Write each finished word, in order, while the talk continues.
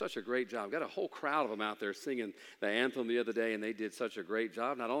Such a great job. Got a whole crowd of them out there singing the anthem the other day, and they did such a great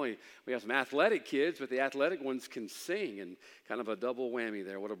job. Not only we have some athletic kids, but the athletic ones can sing, and kind of a double whammy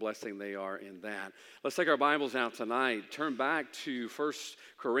there. What a blessing they are in that. Let's take our Bibles out tonight. Turn back to 1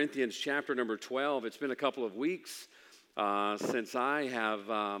 Corinthians chapter number 12. It's been a couple of weeks since I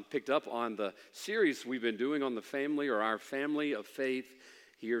have picked up on the series we've been doing on the family, or our family of faith,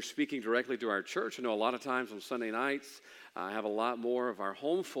 here speaking directly to our church. I know a lot of times on Sunday nights, I have a lot more of our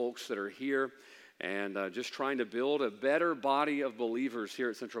home folks that are here and just trying to build a better body of believers here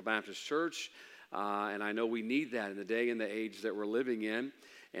at Central Baptist Church. And I know we need that in the day and the age that we're living in.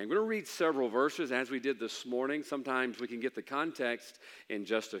 And I'm going to read several verses as we did this morning. Sometimes we can get the context in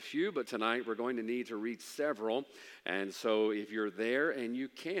just a few, but tonight we're going to need to read several. And so if you're there and you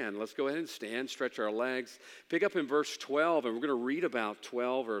can, let's go ahead and stand, stretch our legs, pick up in verse 12, and we're going to read about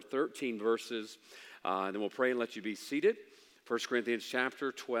 12 or 13 verses. And then we'll pray and let you be seated. 1 Corinthians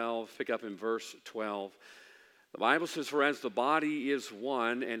chapter 12, pick up in verse 12. The Bible says, "For as the body is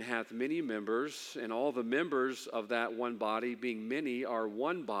one and hath many members, and all the members of that one body, being many, are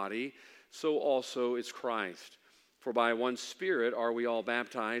one body, so also is Christ. For by one Spirit are we all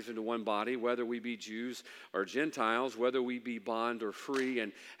baptized into one body, whether we be Jews or Gentiles, whether we be bond or free,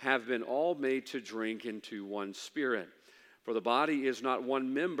 and have been all made to drink into one Spirit. For the body is not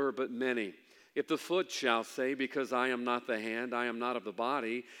one member, but many. If the foot shall say, Because I am not the hand, I am not of the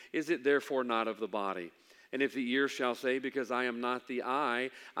body, is it therefore not of the body? And if the ear shall say, Because I am not the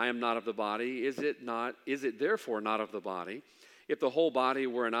eye, I am not of the body, is it therefore not of the body? If the whole body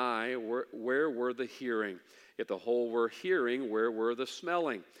were an eye, where were the hearing? If the whole were hearing, where were the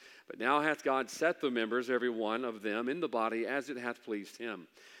smelling? But now hath God set the members, every one of them, in the body as it hath pleased him.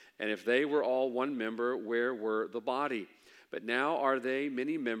 And if they were all one member, where were the body? But now are they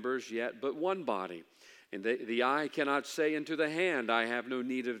many members, yet but one body. And the eye cannot say unto the hand, I have no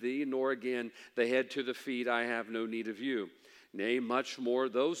need of thee, nor again the head to the feet, I have no need of you. Nay, much more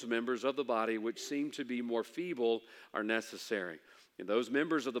those members of the body which seem to be more feeble are necessary. And those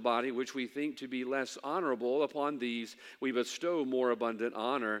members of the body which we think to be less honorable, upon these we bestow more abundant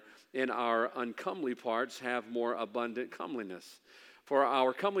honor, and our uncomely parts have more abundant comeliness. For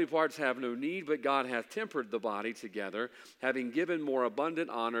our comely parts have no need, but God hath tempered the body together, having given more abundant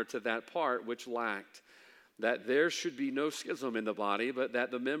honor to that part which lacked, that there should be no schism in the body, but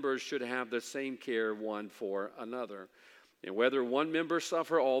that the members should have the same care one for another. And whether one member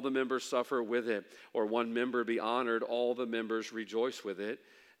suffer, all the members suffer with it, or one member be honored, all the members rejoice with it.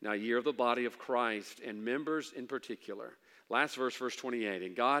 Now ye are the body of Christ, and members in particular." Last verse, verse 28.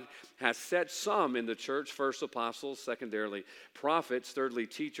 "And God hath set some in the church, first apostles, secondarily prophets, thirdly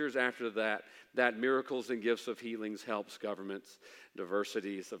teachers, after that miracles and gifts of healings, helps, governments,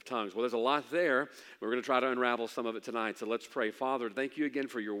 diversities of tongues." Well, there's a lot there. We're going to try to unravel some of it tonight. So let's pray. Father, thank you again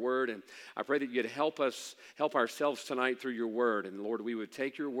for your word. And I pray that you'd help ourselves tonight through your word. And Lord, we would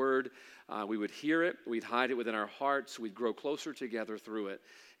take your word, we would hear it, we'd hide it within our hearts, we'd grow closer together through it.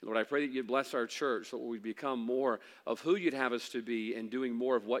 Lord, I pray that you'd bless our church so that we become more of who you'd have us to be and doing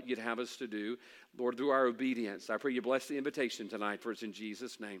more of what you'd have us to do, Lord, through our obedience. I pray you bless the invitation tonight, for it's in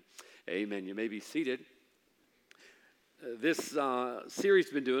Jesus' name. Amen. You may be seated. This series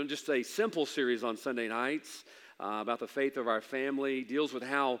we've been doing, just a simple series on Sunday nights about the faith of our family, deals with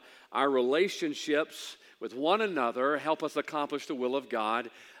how our relationships with one another help us accomplish the will of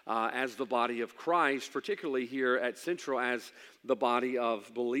God as the body of Christ, particularly here at Central as the body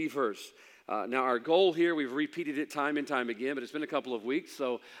of believers. Now, our goal here, we've repeated it time and time again, but it's been a couple of weeks,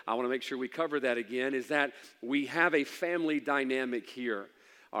 so I want to make sure we cover that again, is that we have a family dynamic here.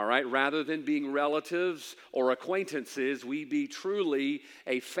 All right, rather than being relatives or acquaintances, we be truly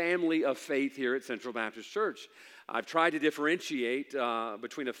a family of faith here at Central Baptist Church. I've tried to differentiate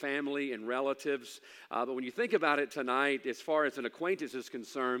between a family and relatives, but when you think about it tonight, as far as an acquaintance is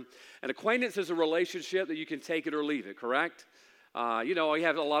concerned, an acquaintance is a relationship that you can take it or leave it, correct? You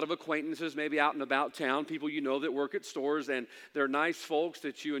have a lot of acquaintances maybe out and about town, people you know that work at stores, and they're nice folks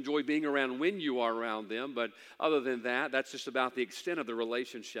that you enjoy being around when you are around them, but other than that, that's just about the extent of the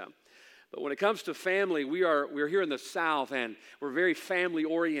relationship. But when it comes to family, we're here in the South, and we're very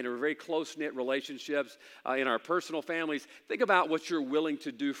family-oriented. We're very close-knit relationships in our personal families. Think about what you're willing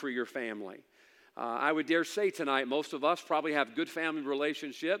to do for your family. I would dare say tonight, most of us probably have good family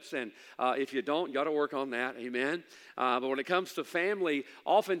relationships, and if you don't, you got to work on that, amen? But when it comes to family,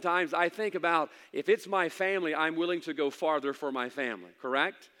 oftentimes I think about, if it's my family, I'm willing to go farther for my family,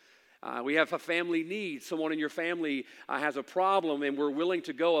 correct? We have a family need. Someone in your family has a problem, and we're willing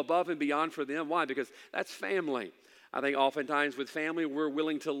to go above and beyond for them. Why? Because that's family. I think oftentimes with family, we're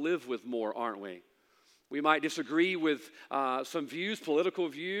willing to live with more, aren't we? We might disagree with some views, political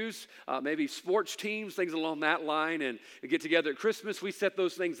views, maybe sports teams, things along that line. And we get together at Christmas, we set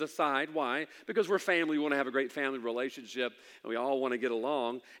those things aside. Why? Because we're family. We want to have a great family relationship, and we all want to get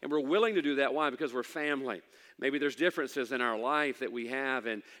along. And we're willing to do that. Why? Because we're family. Maybe there's differences in our life that we have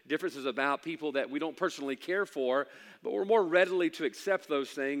and differences about people that we don't personally care for, but we're more readily to accept those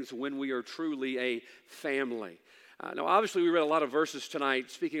things when we are truly a family. Now, obviously, we read a lot of verses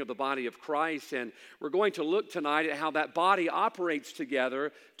tonight speaking of the body of Christ, and we're going to look tonight at how that body operates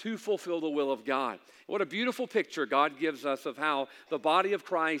together to fulfill the will of God. What a beautiful picture God gives us of how the body of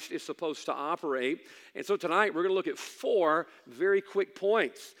Christ is supposed to operate. And so tonight, we're going to look at 4 very quick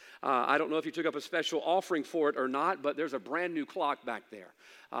points. I don't know if you took up a special offering for it or not, but there's a brand new clock back there.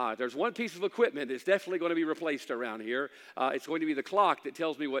 There's one piece of equipment that's definitely going to be replaced around here. It's going to be the clock that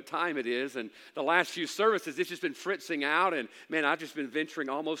tells me what time it is. And the last few services, it's just been fritzing out. And man, I've just been venturing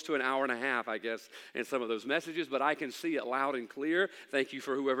almost to an hour and a half, I guess, in some of those messages. But I can see it loud and clear. Thank you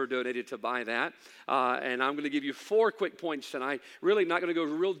for whoever donated to buy that. And I'm going to give you 4 quick points tonight. Really not going to go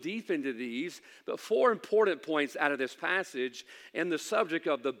real deep into these, but 4 important points out of this passage and the subject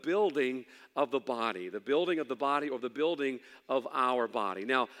of the building of the body or the building of our body.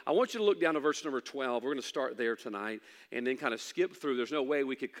 Now, I want you to look down to verse number 12. We're going to start there tonight and then kind of skip through. There's no way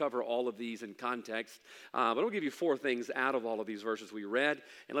we could cover all of these in context, but I'll give you 4 things out of all of these verses we read.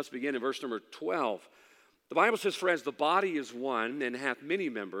 And let's begin in verse number 12. The Bible says, "For as the body is one and hath many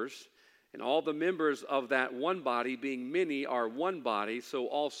members, and all the members of that one body, being many, are one body, so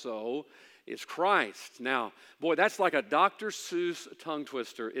also is Christ." Now, boy, that's like a Dr. Seuss tongue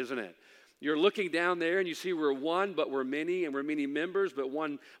twister, isn't it? You're looking down there and you see we're one, but we're many, and we're many members, but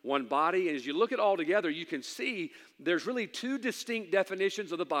one body. And as you look at it all together, you can see there's really 2 distinct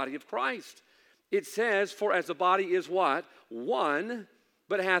definitions of the body of Christ. It says, "For as the body is" what? One,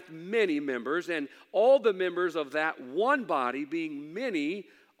 but hath many members, and all the members of that one body, being many,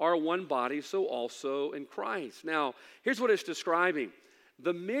 are one body, so also in Christ. Now, here's what it's describing.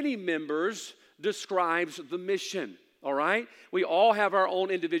 The many members describes the mission. All right? We all have our own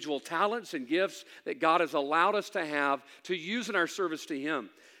individual talents and gifts that God has allowed us to have to use in our service to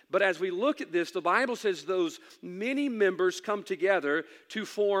Him. But as we look at this, the Bible says those many members come together to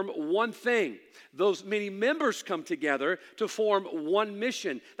form one thing. Those many members come together to form one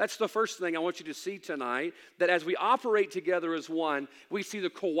mission. That's the first thing I want you to see tonight, that as we operate together as one, we see the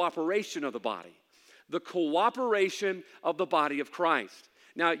cooperation of the body. The cooperation of the body of Christ.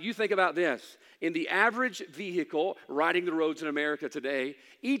 Now, you think about this. In the average vehicle riding the roads in America today,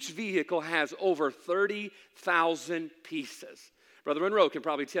 each vehicle has over 30,000 pieces. Brother Monroe can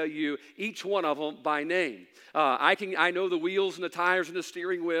probably tell you each one of them by name. I know the wheels and the tires and the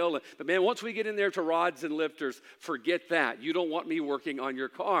steering wheel, but man, once we get in there to rods and lifters, forget that. You don't want me working on your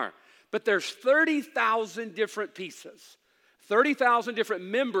car. But there's 30,000 different pieces. 30,000 different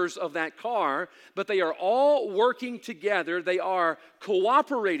members of that car, but they are all working together. They are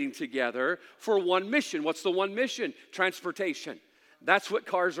cooperating together for one mission. What's the one mission? Transportation. That's what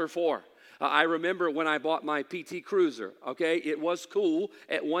cars are for. I remember when I bought my PT Cruiser, okay? It was cool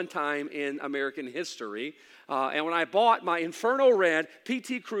at one time in American history. And when I bought my Inferno Red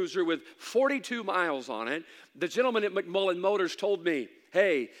PT Cruiser with 42 miles on it, the gentleman at McMullen Motors told me,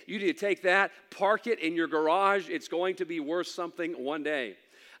 "Hey, you need to take that, park it in your garage. It's going to be worth something one day."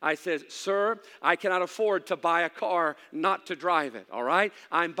 I said, "Sir, I cannot afford to buy a car not to drive it, all right?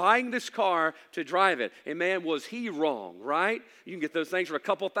 I'm buying this car to drive it." And man, was he wrong, right? You can get those things for a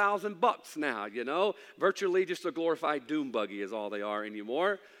couple $1,000 now, you know? Virtually just a glorified doom buggy is all they are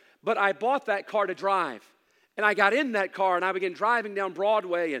anymore. But I bought that car to drive. And I got in that car and I began driving down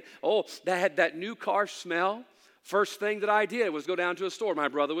Broadway, and that had that new car smell. First thing that I did was go down to a store. My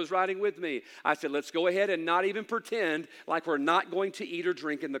brother was riding with me. I said, "Let's go ahead and not even pretend like we're not going to eat or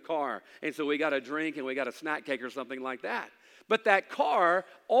drink in the car." And so we got a drink and we got a snack cake or something like that. But that car,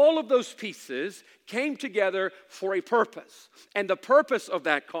 all of those pieces came together for a purpose. And the purpose of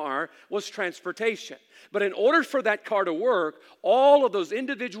that car was transportation. But in order for that car to work, all of those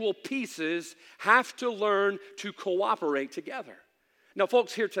individual pieces have to learn to cooperate together. Now,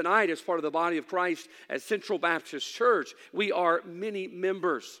 folks, here tonight, as part of the body of Christ at Central Baptist Church, we are many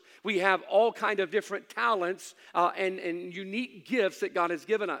members. We have all kind of different talents and unique gifts that God has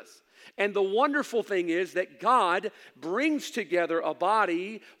given us. And the wonderful thing is that God brings together a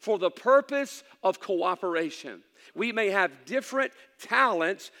body for the purpose of cooperation. We may have different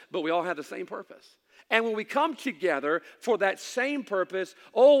talents, but we all have the same purpose. And when we come together for that same purpose,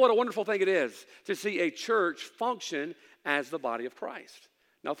 what a wonderful thing it is to see a church function as the body of Christ.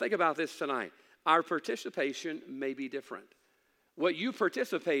 Now think about this tonight. Our participation may be different. What you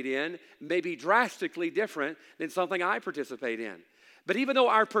participate in may be drastically different than something I participate in. But even though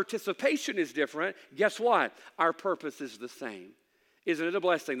our participation is different, guess what? Our purpose is the same. Isn't it a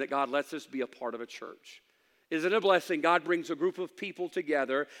blessing that God lets us be a part of a church? Isn't it a blessing God brings a group of people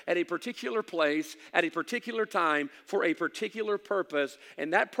together at a particular place, at a particular time, for a particular purpose,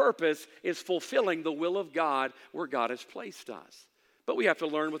 and that purpose is fulfilling the will of God where God has placed us. But we have to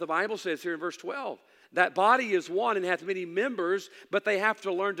learn what the Bible says here in verse 12. That body is one and hath many members, but they have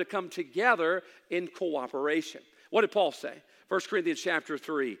to learn to come together in cooperation. What did Paul say? 1 Corinthians chapter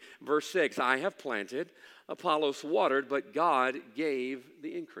 3, verse 6, I have planted, Apollos watered, but God gave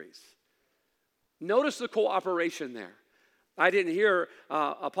the increase. Notice the cooperation there. I didn't hear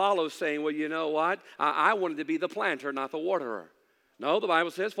Apollos saying, well, you know what? I wanted to be the planter, not the waterer. No, the Bible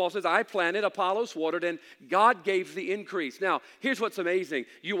says, Paul says, I planted, Apollos watered, and God gave the increase. Now, here's what's amazing.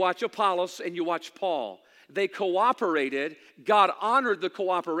 You watch Apollos and you watch Paul. They cooperated. God honored the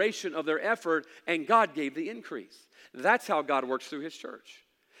cooperation of their effort, and God gave the increase. That's how God works through his church.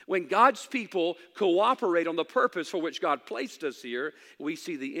 When God's people cooperate on the purpose for which God placed us here, we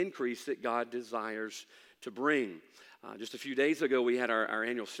see the increase that God desires to bring. Just a few days ago, we had our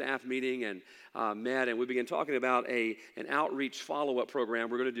annual staff meeting and met, and we began talking about an outreach follow-up program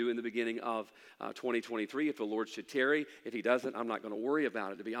we're going to do in the beginning of 2023, if the Lord should tarry. If he doesn't, I'm not going to worry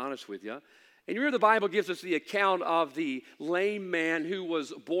about it, to be honest with you. And you remember the Bible gives us the account of the lame man who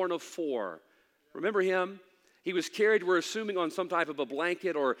was born of 4. Remember him? He was carried, we're assuming, on some type of a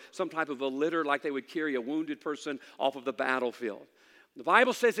blanket or some type of a litter like they would carry a wounded person off of the battlefield. The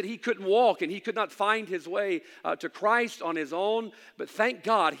Bible says that he couldn't walk and he could not find his way to Christ on his own, but thank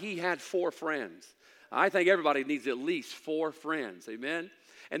God he had 4 friends. I think everybody needs at least 4 friends, amen?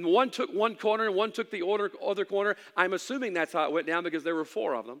 And one took one corner and one took the other corner. I'm assuming that's how it went down because there were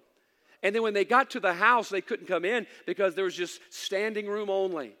 4 of them. And then when they got to the house, they couldn't come in because there was just standing room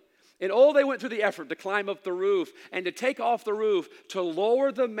only. And they went through the effort to climb up the roof and to take off the roof to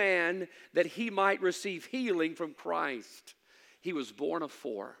lower the man that he might receive healing from Christ. He was born of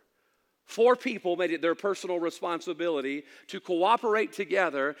 4. 4 people made it their personal responsibility to cooperate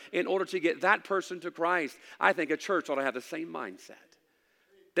together in order to get that person to Christ. I think a church ought to have the same mindset.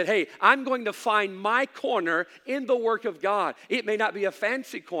 That, hey, I'm going to find my corner in the work of God. It may not be a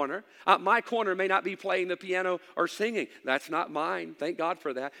fancy corner. My corner may not be playing the piano or singing. That's not mine. Thank God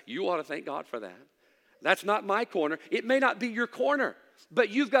for that. You ought to thank God for that. That's not my corner. It may not be your corner, but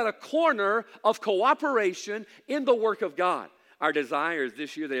you've got a corner of cooperation in the work of God. Our desire is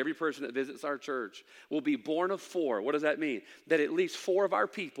this year that every person that visits our church will be born of 4. What does that mean? That at least 4 of our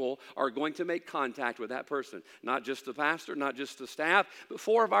people are going to make contact with that person. Not just the pastor, not just the staff, but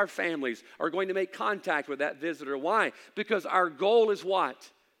 4 of our families are going to make contact with that visitor. Why? Because our goal is what?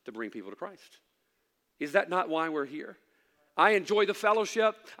 To bring people to Christ. Is that not why we're here? I enjoy the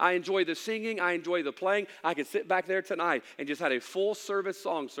fellowship. I enjoy the singing. I enjoy the playing. I could sit back there tonight and just had a full service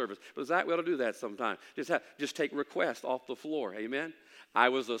song service. But Zach, we ought to do that sometime. Just take requests off the floor. Amen? I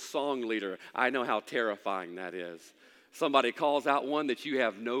was a song leader. I know how terrifying that is. Somebody calls out one that you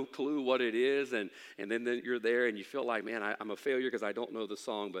have no clue what it is, and then you're there and you feel like, man, I'm a failure because I don't know the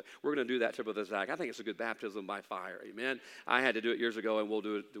song. But we're going to do that to Brother Zach. I think it's a good baptism by fire. Amen? I had to do it years ago, and we'll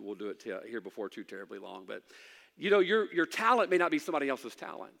do it here before too terribly long. But you know, your talent may not be somebody else's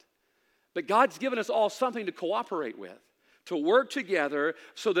talent, but God's given us all something to cooperate with, to work together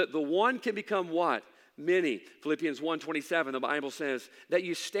so that the one can become what? Many. Philippians 1:27, the Bible says that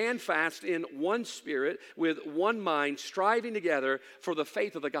you stand fast in one spirit with one mind, striving together for the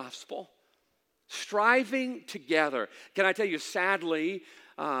faith of the gospel. Striving together. Can I tell you, sadly,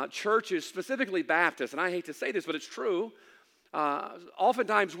 churches, specifically Baptists, and I hate to say this, but it's true,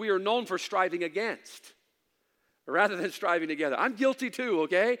 oftentimes we are known for striving against rather than striving together. I'm guilty too,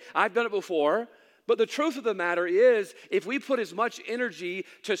 okay? I've done it before. But the truth of the matter is, if we put as much energy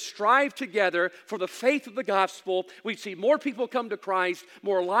to strive together for the faith of the gospel, we'd see more people come to Christ,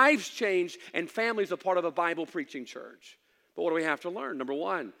 more lives changed, and families a part of a Bible-preaching church. But what do we have to learn? Number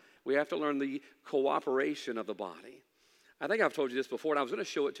 1, we have to learn the cooperation of the body. I think I've told you this before, and I was going to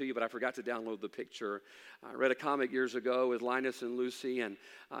show it to you, but I forgot to download the picture. I read a comic years ago with Linus and Lucy, and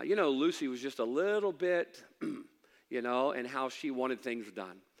Lucy was just a little bit, and how she wanted things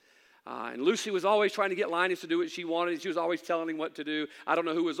done. And Lucy was always trying to get Linus to do what she wanted. She was always telling him what to do. I don't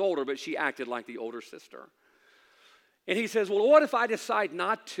know who was older, but she acted like the older sister. And he says, well, what if I decide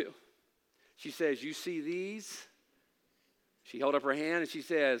not to? She says, you see these? She held up her hand and she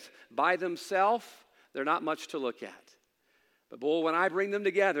says, by themselves, they're not much to look at. But boy, when I bring them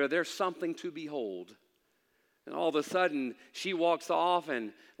together, there's something to behold. And all of a sudden, she walks off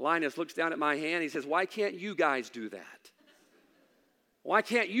and Linus looks down at my hand. He says, why can't you guys do that? Why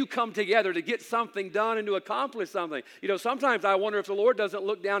can't you come together to get something done and to accomplish something? Sometimes I wonder if the Lord doesn't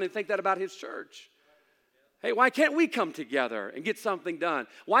look down and think that about his church. Hey, why can't we come together and get something done?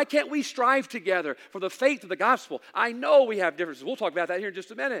 Why can't we strive together for the faith of the gospel? I know we have differences. We'll talk about that here in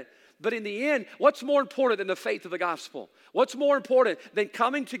just a minute. But in the end, what's more important than the faith of the gospel? What's more important than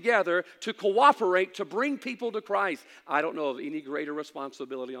coming together to cooperate to bring people to Christ? I don't know of any greater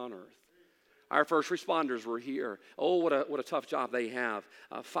responsibility on earth. Our first responders were here. Oh, what a tough job they have.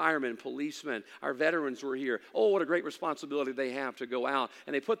 Firemen, policemen, our veterans were here. Oh, what a great responsibility they have to go out.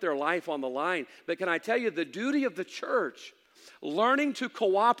 And they put their life on the line. But can I tell you, the duty of the church, learning to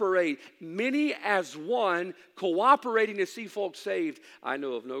cooperate, many as one, cooperating to see folks saved, I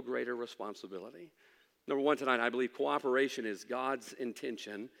know of no greater responsibility. Number one tonight, I believe cooperation is God's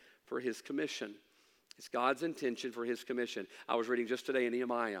intention for his commission. It's God's intention for his commission. I was reading just today in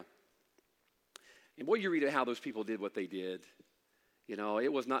Nehemiah. And boy, you read how those people did what they did.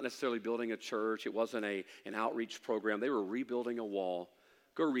 It was not necessarily building a church. It wasn't an outreach program. They were rebuilding a wall.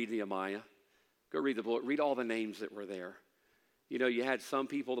 Go read Nehemiah. Go read the book. Read all the names that were there. You had some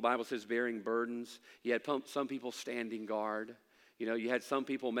people, the Bible says, bearing burdens. You had some people standing guard. You had some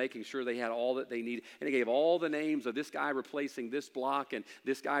people making sure they had all that they needed. And they gave all the names of this guy replacing this block and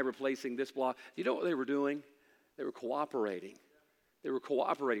this guy replacing this block. You know what they were doing? They were cooperating. They were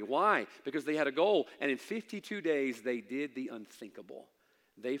cooperating. Why? Because they had a goal. And in 52 days, they did the unthinkable.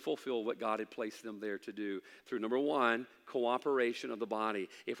 They fulfilled what God had placed them there to do through, number one, cooperation of the body.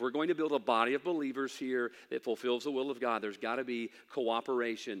 If we're going to build a body of believers here that fulfills the will of God, there's got to be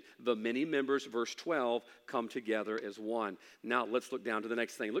cooperation. The many members, verse 12, come together as one. Now, let's look down to the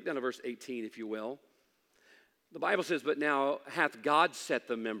next thing. Look down to verse 18, if you will. The Bible says, but now hath God set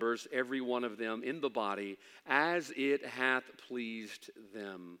the members, every one of them, in the body, as it hath pleased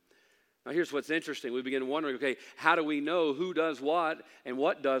them. Now here's what's interesting. We begin wondering, okay, how do we know who does what,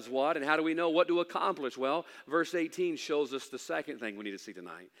 and how do we know what to accomplish? Well, verse 18 shows us the second thing we need to see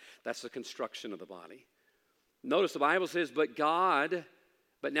tonight. That's the construction of the body. Notice the Bible says, but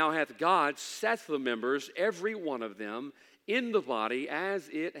now hath God set the members, every one of them, in the body, as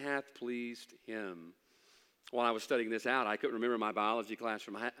it hath pleased him. While I was studying this out, I couldn't remember my biology class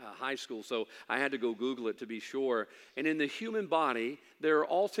from high school, so I had to go Google it to be sure. And in the human body, there are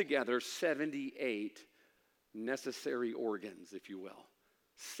altogether 78 necessary organs, if you will.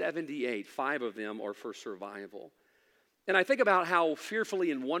 78. 5 of them are for survival. And I think about how fearfully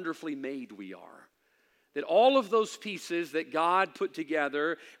and wonderfully made we are. That all of those pieces that God put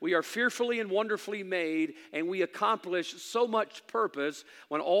together, we are fearfully and wonderfully made, and we accomplish so much purpose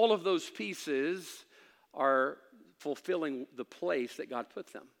when all of those pieces are fulfilling the place that God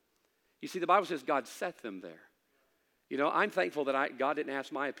put them. You see, the Bible says God set them there. I'm thankful that God didn't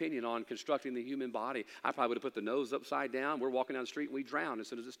ask my opinion on constructing the human body. I probably would have put the nose upside down. We're walking down the street and we drown as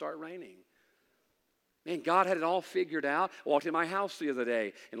soon as it started raining. Man, God had it all figured out. I walked in my house the other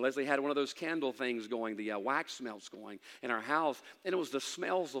day, and Leslie had one of those candle things going, the wax smells going in our house, and it was the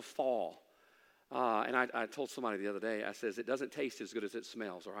smells of fall. And I told somebody the other day, I says, it doesn't taste as good as it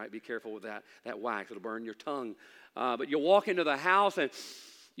smells, all right? Be careful with that wax. It'll burn your tongue. But you walk into the house, and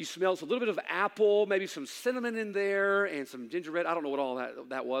you smell a little bit of apple, maybe some cinnamon in there, and some gingerbread. I don't know what all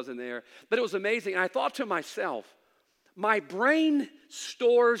that was in there. But it was amazing. And I thought to myself, my brain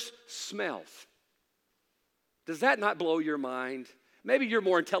stores smells. Does that not blow your mind? Maybe you're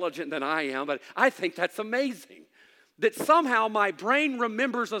more intelligent than I am, but I think that's amazing. That somehow my brain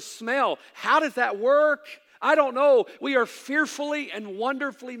remembers a smell. How does that work? I don't know. We are fearfully and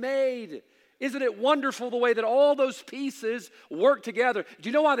wonderfully made. Isn't it wonderful the way that all those pieces work together? Do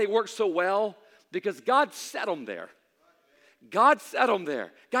you know why they work so well? Because God set them there. God set them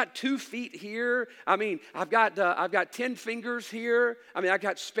there. Got 2 feet here. I've got 10 fingers here. I've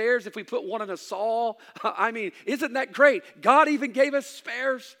got spares if we put one in a saw. Isn't that great? God even gave us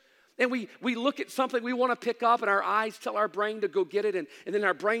spares. And we look at something we want to pick up, and our eyes tell our brain to go get it, and then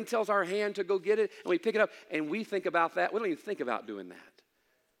our brain tells our hand to go get it, and we pick it up, and we think about that. We don't even think about doing that.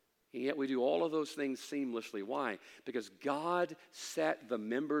 And yet we do all of those things seamlessly. Why? Because God set the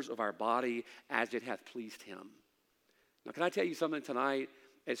members of our body as it hath pleased him. Now, can I tell you something tonight?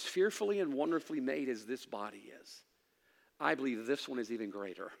 As fearfully and wonderfully made as this body is, I believe this one is even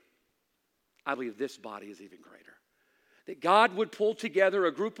greater. I believe this body is even greater. That God would pull together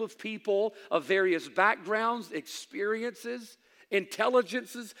a group of people of various backgrounds, experiences,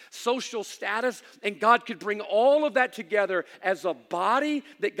 intelligences, social status, and God could bring all of that together as a body,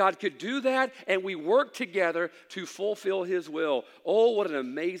 that God could do that, and we work together to fulfill his will. Oh, what an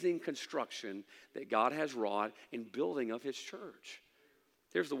amazing construction that God has wrought in building of his church.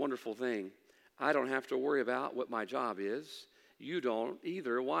 Here's the wonderful thing. I don't have to worry about what my job is. You don't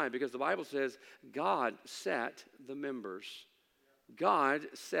either. Why? Because the Bible says God set the members. God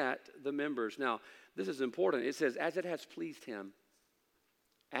set the members. Now, this is important. It says, as it has pleased him.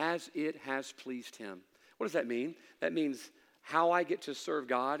 As it has pleased him. What does that mean? That means how I get to serve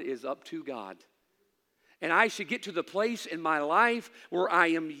God is up to God. And I should get to the place in my life where I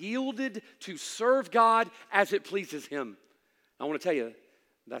am yielded to serve God as it pleases him. I want to tell you,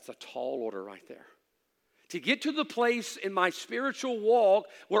 that's a tall order right there. To get to the place in my spiritual walk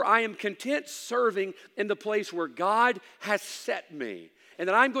where I am content serving in the place where God has set me. And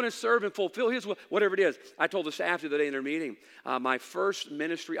that I'm going to serve and fulfill his will, whatever it is. I told the staff the other day in their meeting, my first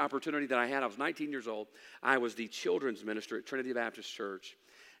ministry opportunity that I had, I was 19 years old. I was the children's minister at Trinity Baptist Church.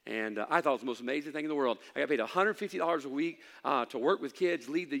 And I thought it was the most amazing thing in the world. I got paid $150 a week to work with kids,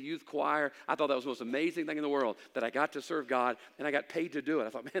 lead the youth choir. I thought that was the most amazing thing in the world, that I got to serve God, and I got paid to do it. I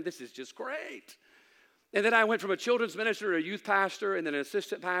thought, man, this is just great. And then I went from a children's minister to a youth pastor, and then an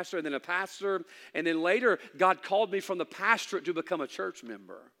assistant pastor, and then a pastor. And then later, God called me from the pastorate to become a church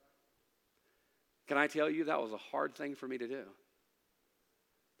member. Can I tell you, that was a hard thing for me to do.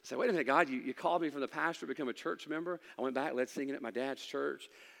 I said, wait a minute, God, you called me from the pastor to become a church member. I went back, led singing at my dad's church.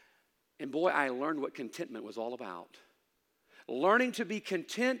 And boy, I learned what contentment was all about. Learning to be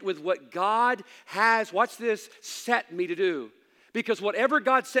content with what God has, watch this, set me to do. Because whatever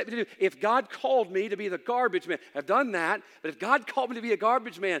God set me to do, if God called me to be the garbage man, I've done that, but if God called me to be a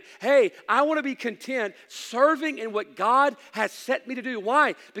garbage man, hey, I want to be content serving in what God has set me to do.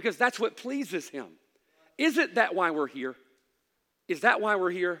 Why? Because that's what pleases him. Isn't that why we're here? Is that why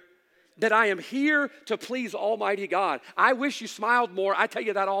we're here? That I am here to please Almighty God. I wish you smiled more. I tell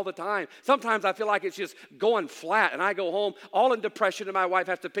you that all the time. Sometimes I feel like it's just going flat, and I go home all in depression, and my wife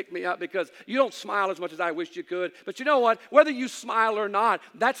has to pick me up because you don't smile as much as I wish you could. But you know what? Whether you smile or not,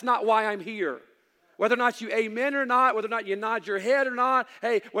 that's not why I'm here. Whether or not you amen or not, whether or not you nod your head or not,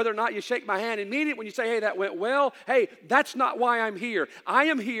 hey, whether or not you shake my hand and mean it when you say, hey, that went well, hey, that's not why I'm here. I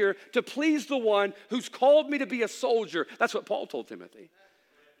am here to please the one who's called me to be a soldier. That's what Paul told Timothy.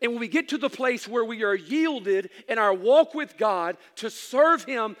 And when we get to the place where we are yielded in our walk with God to serve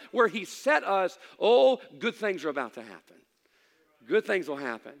him where he set us, oh, good things are about to happen. Good things will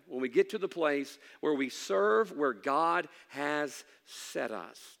happen when we get to the place where we serve where God has set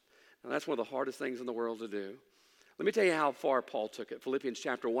us. Now, that's one of the hardest things in the world to do. Let me tell you how far Paul took it. Philippians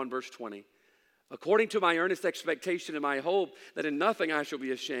chapter 1, verse 20. According to my earnest expectation and my hope that in nothing I shall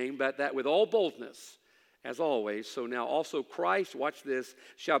be ashamed, but that with all boldness, as always, so now also Christ, watch this,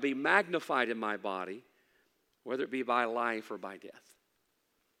 shall be magnified in my body, whether it be by life or by death.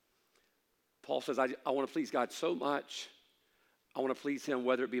 Paul says, I want to please God so much. I want to please him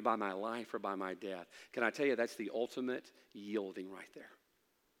whether it be by my life or by my death. Can I tell you, that's the ultimate yielding right there.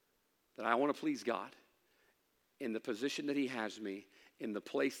 That I want to please God in the position that he has me, in the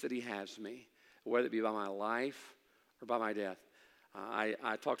place that he has me, whether it be by my life or by my death.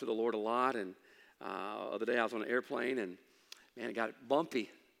 I talk to the Lord a lot, and the other day I was on an airplane, and man, it got bumpy.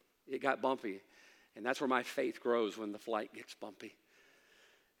 It got bumpy. And that's where my faith grows, when the flight gets bumpy.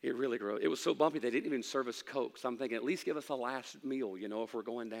 It really grows. It was so bumpy they didn't even serve us Coke. So I'm thinking, at least give us a last meal, if we're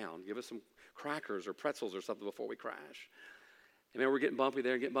going down. Give us some crackers or pretzels or something before we crash. And man, we're getting bumpy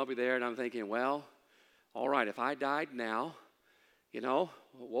there, and I'm thinking, well, all right, if I died now,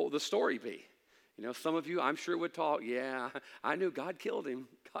 what would the story be? Some of you, I'm sure, would talk, yeah, I knew God killed him.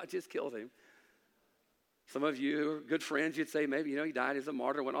 God just killed him. Some of you, good friends, you'd say maybe, he died as a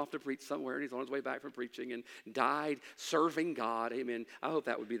martyr, went off to preach somewhere, and he's on his way back from preaching and died serving God. Amen. I hope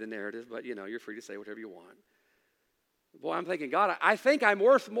that would be the narrative, but, you're free to say whatever you want. Boy, I'm thinking, God, I think I'm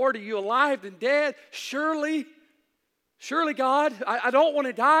worth more to you alive than dead. Surely, God, I don't want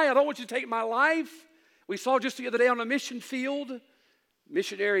to die. I don't want you to take my life. We saw just the other day on a mission field,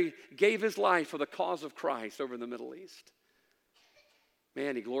 missionary gave his life for the cause of Christ over in the Middle East.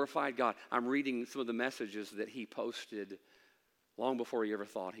 Man, he glorified God. I'm reading some of the messages that he posted long before he ever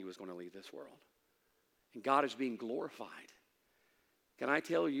thought he was going to leave this world. And God is being glorified. Can I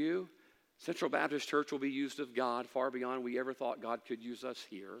tell you, Central Baptist Church will be used of God far beyond we ever thought God could use us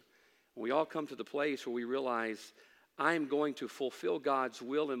here. When we all come to the place where we realize I am going to fulfill God's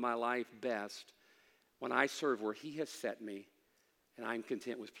will in my life best when I serve where he has set me, and I'm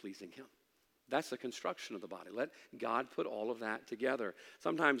content with pleasing him. That's the construction of the body. Let God put all of that together.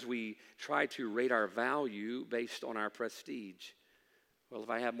 Sometimes we try to rate our value based on our prestige. Well, if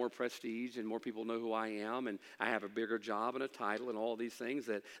I have more prestige and more people know who I am, and I have a bigger job and a title and all these things,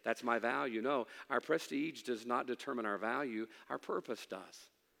 that's my value. No, our prestige does not determine our value. Our purpose does.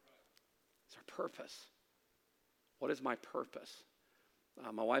 It's our purpose. What is my purpose?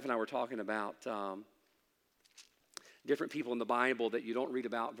 My wife and I were talking about Different people in the Bible that you don't read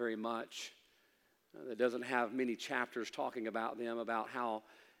about very much, that doesn't have many chapters talking about them, about how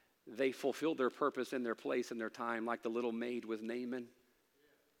they fulfilled their purpose in their place and their time, like the little maid with Naaman.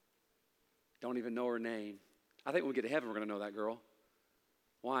 Don't even know her name. I think when we get to heaven, we're going to know that girl.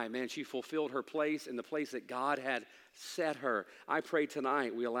 Why? Man, she fulfilled her place in the place that God had set her. I pray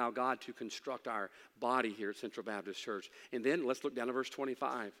tonight we allow God to construct our body here at Central Baptist Church. And then let's look down to verse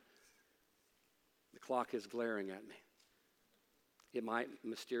 25. The clock is glaring at me. It might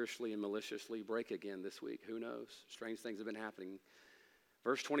mysteriously and maliciously break again this week. Who knows? Strange things have been happening.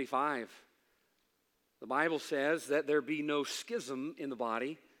 Verse 25. The Bible says that there be no schism in the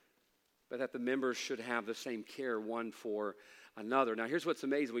body, but that the members should have the same care one for another. Now, here's what's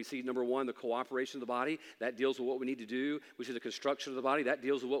amazing. We see, number one, the cooperation of the body. That deals with what we need to do. We see the construction of the body. That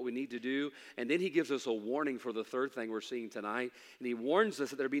deals with what we need to do. And then he gives us a warning for the third thing we're seeing tonight. And he warns us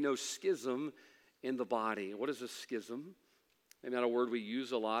that there be no schism in the body. What is a schism? Maybe not a word we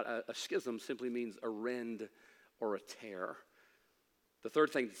use a lot. A schism simply means a rend or a tear. The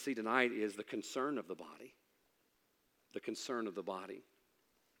third thing to see tonight is the concern of the body. The concern of the body.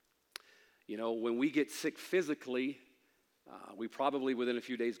 You know, when we get sick physically, we probably within a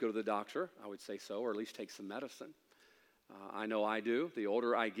few days go to the doctor, I would say so, or at least take some medicine. I know I do. The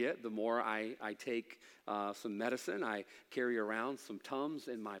older I get, the more I take some medicine. I carry around some Tums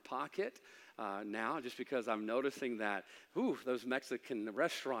in my pocket now, just because I'm noticing that, those Mexican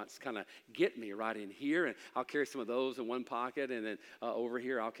restaurants kind of get me right in here, and I'll carry some of those in one pocket, and then over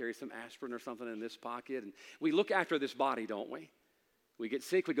here I'll carry some aspirin or something in this pocket. And we look after this body, don't we? We get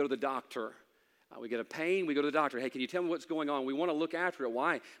sick, we go to the doctor. We get a pain, we go to the doctor. Hey, can you tell me what's going on? We want to look after it.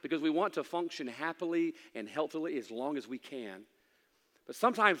 Why? Because we want to function happily and healthily as long as we can. But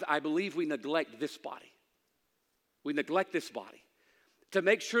sometimes I believe we neglect this body. We neglect this body to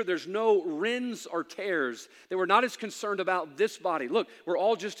make sure there's no rends or tears, that we're not as concerned about this body. Look, we're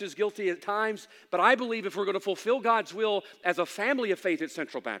all just as guilty at times, but I believe if we're going to fulfill God's will as a family of faith at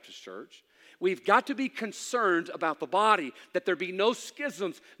Central Baptist Church, we've got to be concerned about the body, that there be no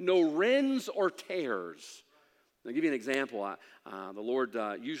schisms, no rends or tears. I'll give you an example. The Lord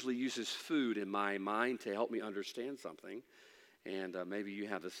usually uses food in my mind to help me understand something, and maybe you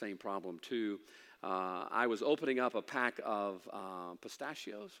have the same problem too. I was opening up a pack of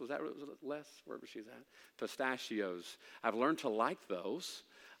pistachios. Was it Les? Wherever she's at. Pistachios. I've learned to like those.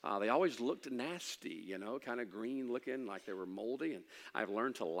 They always looked nasty, kind of green looking, like they were moldy, and I've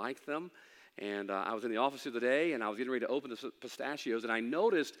learned to like them. And I was in the office the other day, and I was getting ready to open the pistachios, and I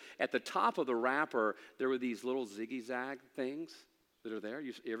noticed at the top of the wrapper, there were these little ziggy-zag things that are there.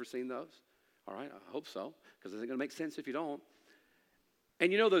 You ever seen those? All right, I hope so, because it isn't going to make sense if you don't.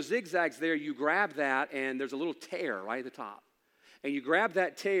 And those zigzags there, you grab that, and there's a little tear right at the top. And you grab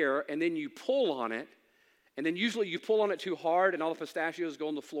that tear, and then you pull on it, and then usually you pull on it too hard, and all the pistachios go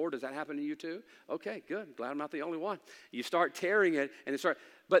on the floor. Does that happen to you too? Okay, good. Glad I'm not the only one. You start tearing it, and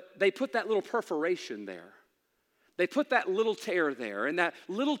but they put that little perforation there. They put that little tear there, and that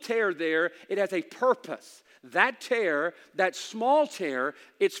little tear there, it has a purpose. That tear, that small tear,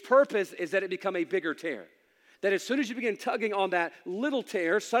 its purpose is that it become a bigger tear. That as soon as you begin tugging on that little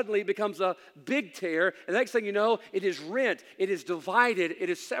tear, suddenly it becomes a big tear, and the next thing you know, it is rent, it is divided, it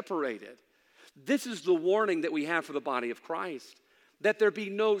is separated. This is the warning that we have for the body of Christ, that there be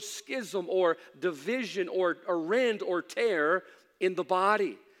no schism or division or rend or tear in the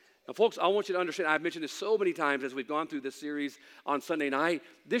body. Now, folks, I want you to understand, I've mentioned this so many times as we've gone through this series on Sunday night,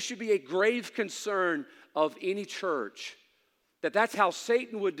 this should be a grave concern of any church. That's how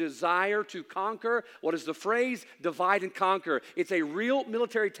Satan would desire to conquer. What is the phrase? Divide and conquer. It's a real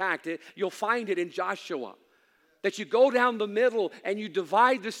military tactic. You'll find it in Joshua. That you go down the middle and you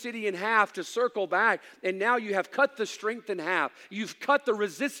divide the city in half to circle back, and now you have cut the strength in half. You've cut the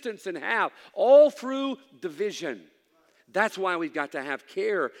resistance in half, all through division. That's why we've got to have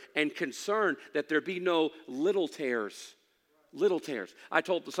care and concern that there be no little tears. Little tears. I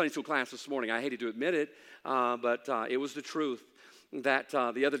told the Sunday school class this morning, I hated to admit it, but it was the truth, that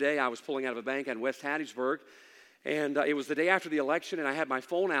the other day I was pulling out of a bank in West Hattiesburg, and it was the day after the election, and I had my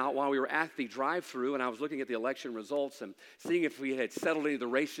phone out while we were at the drive-thru, and I was looking at the election results and seeing if we had settled any of the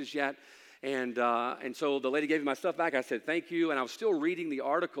races yet. And so the lady gave me my stuff back. I said, thank you. And I was still reading the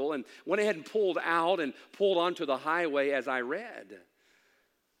article and went ahead and pulled out and pulled onto the highway as I read.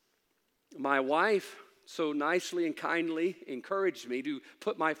 My wife so nicely and kindly encouraged me to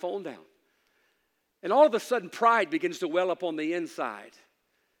put my phone down. And all of a sudden, pride begins to well up on the inside.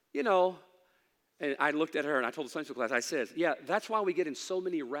 And I looked at her and I told the Sunday school class, I said, yeah, that's why we get in so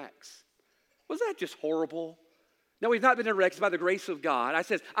many wrecks. Was that just horrible? No, we've not been in a wreck. It's by the grace of God. I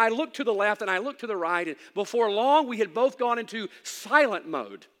says, I looked to the left and I looked to the right, and before long, we had both gone into silent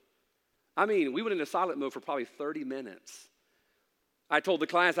mode. I mean, we went into silent mode for probably 30 minutes. I told the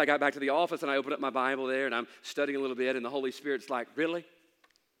class, I got back to the office, and I opened up my Bible there, and I'm studying a little bit, and the Holy Spirit's like, really?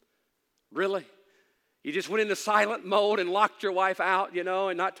 Really? You just went into silent mode and locked your wife out,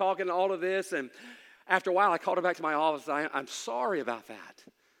 and not talking all of this. And after a while, I called her back to my office. I'm sorry about that.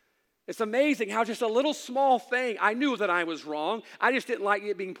 It's amazing how just a little small thing, I knew that I was wrong. I just didn't like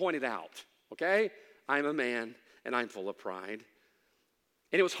it being pointed out, okay? I'm a man, and I'm full of pride.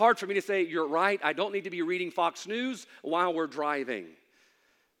 And it was hard for me to say, you're right, I don't need to be reading Fox News while we're driving.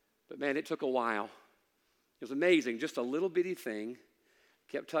 But man, it took a while. It was amazing, just a little bitty thing.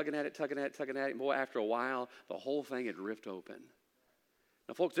 Kept tugging at it, and boy, after a while, the whole thing had ripped open.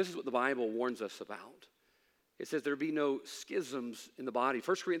 Now, folks, this is what the Bible warns us about. It says there be no schisms in the body.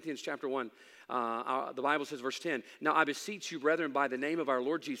 1 Corinthians chapter 1, the Bible says, verse 10, now I beseech you, brethren, by the name of our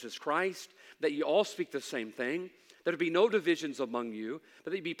Lord Jesus Christ, that ye all speak the same thing, that there be no divisions among you,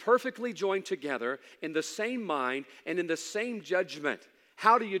 but that ye be perfectly joined together in the same mind and in the same judgment.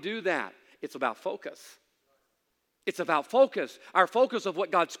 How do you do that? It's about focus. It's about focus, our focus of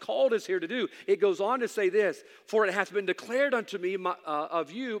what God's called us here to do. It goes on to say this, for it hath been declared unto me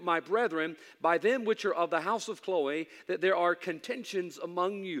of you, my brethren, by them which are of the house of Chloe, that there are contentions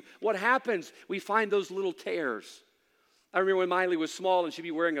among you. What happens? We find those little tears. I remember when Miley was small and she'd be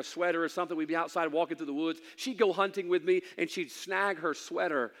wearing a sweater or something, we'd be outside walking through the woods. She'd go hunting with me and she'd snag her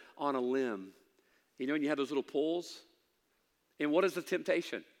sweater on a limb. And you have those little pulls? And what is the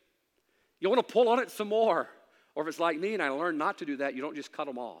temptation? You want to pull on it some more. Or if it's like me and I learned not to do that, you don't just cut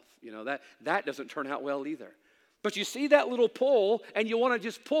them off. That doesn't turn out well either. But you see that little pull and you want to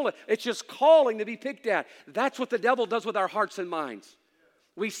just pull it. It's just calling to be picked at. That's what the devil does with our hearts and minds.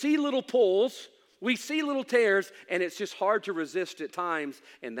 We see little pulls, we see little tears, and it's just hard to resist at times,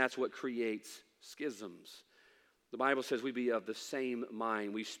 and that's what creates schisms. The Bible says we be of the same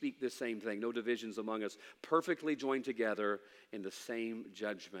mind. We speak the same thing. No divisions among us. Perfectly joined together in the same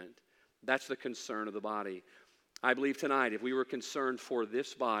judgment. That's the concern of the body. I believe tonight, if we were concerned for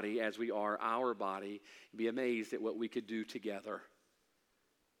this body as we are our body, we'd be amazed at what we could do together.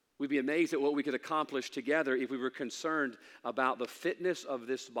 We'd be amazed at what we could accomplish together if we were concerned about the fitness of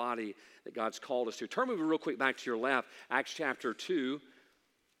this body that God's called us to. Turn with me real quick back to your left, Acts chapter 2.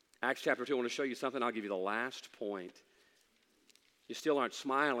 Acts chapter 2, I want to show you something. I'll give you the last point. You still aren't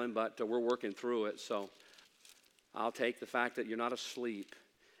smiling, but we're working through it, so I'll take the fact that you're not asleep.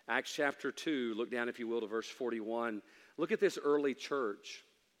 Acts chapter 2, look down, if you will, to verse 41. Look at this early church.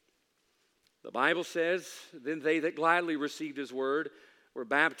 The Bible says, then they that gladly received his word were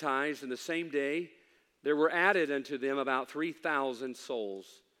baptized, and the same day there were added unto them about 3,000 souls.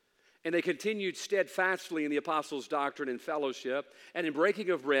 And they continued steadfastly in the apostles' doctrine and fellowship, and in breaking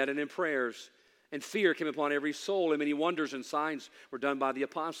of bread and in prayers. And fear came upon every soul, and many wonders and signs were done by the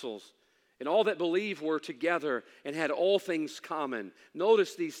apostles. And all that believed were together and had all things common.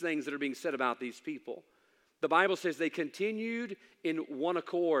 Notice these things that are being said about these people. The Bible says they continued in one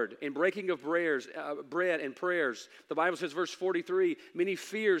accord, in breaking of bread and prayers. The Bible says, verse 43, many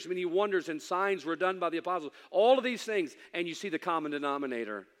fears, many wonders and signs were done by the apostles. All of these things, and you see the common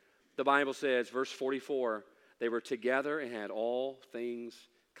denominator. The Bible says, verse 44, they were together and had all things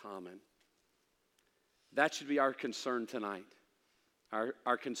common. That should be our concern tonight.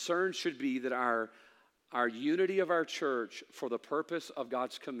 Our concern should be that our unity of our church for the purpose of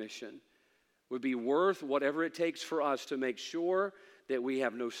God's commission would be worth whatever it takes for us to make sure that we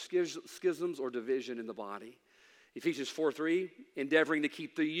have no schisms or division in the body. Ephesians 4:3, endeavoring to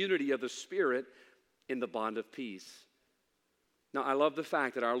keep the unity of the Spirit in the bond of peace. Now, I love the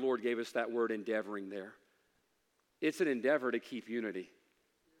fact that our Lord gave us that word endeavoring there. It's an endeavor to keep unity.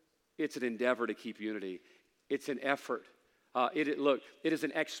 It's an endeavor to keep unity. It's an effort. It is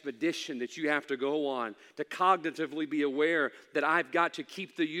an expedition that you have to go on to cognitively be aware that I've got to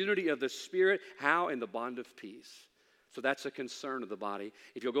keep the unity of the Spirit. How? In the bond of peace. So that's a concern of the body.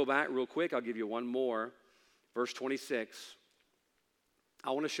 If you'll go back real quick, I'll give you one more. Verse 26.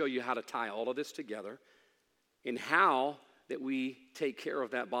 I want to show you how to tie all of this together and how that we take care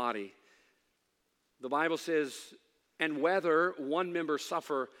of that body. The Bible says, and whether one member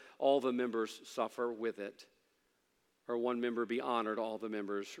suffer, all the members suffer with it. Or one member be honored, all the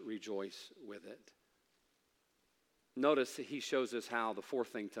members rejoice with it. Notice that he shows us how, the fourth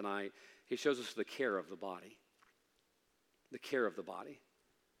thing tonight, he shows us the care of the body. The care of the body.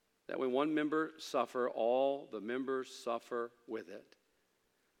 That when one member suffer, all the members suffer with it.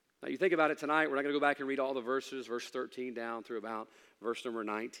 Now you think about it tonight, we're not going to go back and read all the verses, verse 13 down through about verse number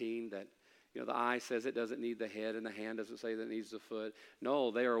 19, that The eye says it doesn't need the head, and the hand doesn't say that it needs the foot.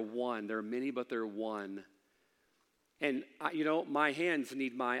 No, they are one. They're many, but they're one. And, my hands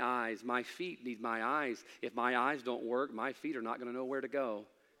need my eyes. My feet need my eyes. If my eyes don't work, my feet are not going to know where to go.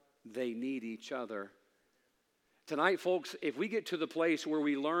 They need each other. Tonight, folks, if we get to the place where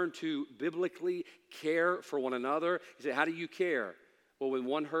we learn to biblically care for one another, you say, how do you care? Well, when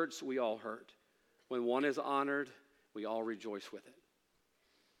one hurts, we all hurt. When one is honored, we all rejoice with it.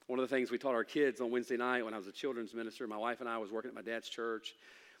 One of the things we taught our kids on Wednesday night when I was a children's minister, my wife and I was working at my dad's church,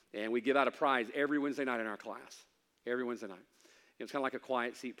 and we give out a prize every Wednesday night in our class. Every Wednesday night. It's kind of like a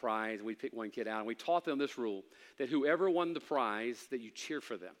quiet seat prize, and we pick one kid out, and we taught them this rule, that whoever won the prize, that you cheer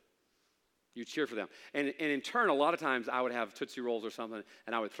for them. You cheer for them. And in turn, a lot of times I would have Tootsie Rolls or something,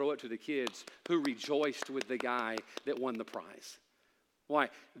 and I would throw it to the kids who rejoiced with the guy that won the prize. Why?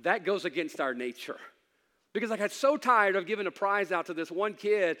 That goes against our nature. Because I got so tired of giving a prize out to this one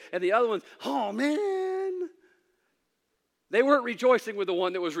kid, and the other ones, oh man. They weren't rejoicing with the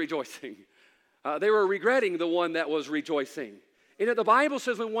one that was rejoicing. They were regretting the one that was rejoicing. And the Bible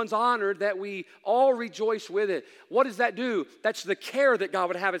says when one's honored that we all rejoice with it. What does that do? That's the care that God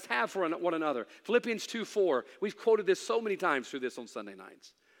would have us have for one another. Philippians 2:4. We've quoted this so many times through this on Sunday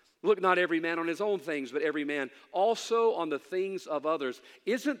nights. Look not every man on his own things, but every man also on the things of others.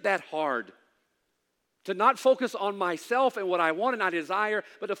 Isn't that hard? To not focus on myself and what I want and I desire,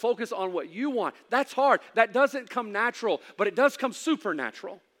 but to focus on what you want. That's hard. That doesn't come natural, but it does come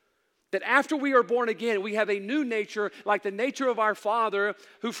supernatural. That after we are born again, we have a new nature like the nature of our Father,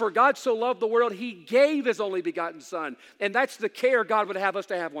 who for God so loved the world, He gave His only begotten Son. And that's the care God would have us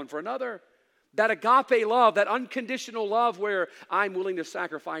to have one for another. That agape love, that unconditional love where I'm willing to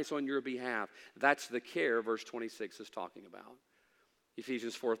sacrifice on your behalf. That's the care verse 26 is talking about.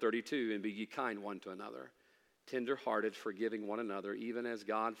 Ephesians 4:32, and be ye kind one to another, tender-hearted, forgiving one another, even as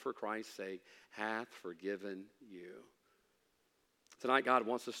God for Christ's sake hath forgiven you. Tonight, God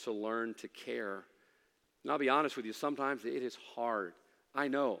wants us to learn to care. And I'll be honest with you, sometimes it is hard. I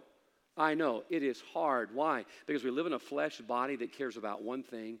know, it is hard. Why? Because we live in a flesh body that cares about one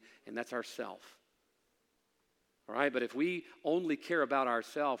thing, and that's ourself. All right, but if we only care about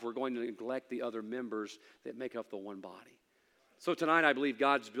ourselves, we're going to neglect the other members that make up the one body. So tonight, I believe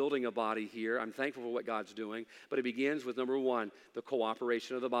God's building a body here. I'm thankful for what God's doing. But it begins with, number one, the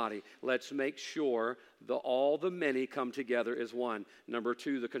cooperation of the body. Let's make sure all the many come together as one. Number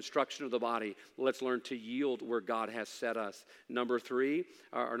two, the construction of the body. Let's learn to yield where God has set us. Number three,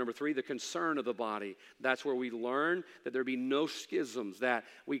 the concern of the body. That's where we learn that there be no schisms, that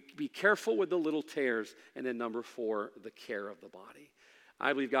we be careful with the little tears. And then number four, the care of the body.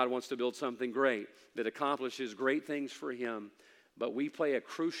 I believe God wants to build something great that accomplishes great things for Him. But we play a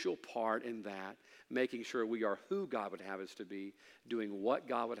crucial part in that, making sure we are who God would have us to be, doing what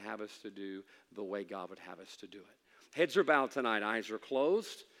God would have us to do, the way God would have us to do it. Heads are bowed tonight. Eyes are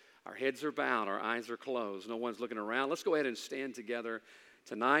closed. Our heads are bowed. Our eyes are closed. No one's looking around. Let's go ahead and stand together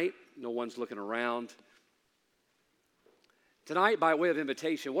tonight. No one's looking around. Tonight, by way of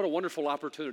invitation, what a wonderful opportunity.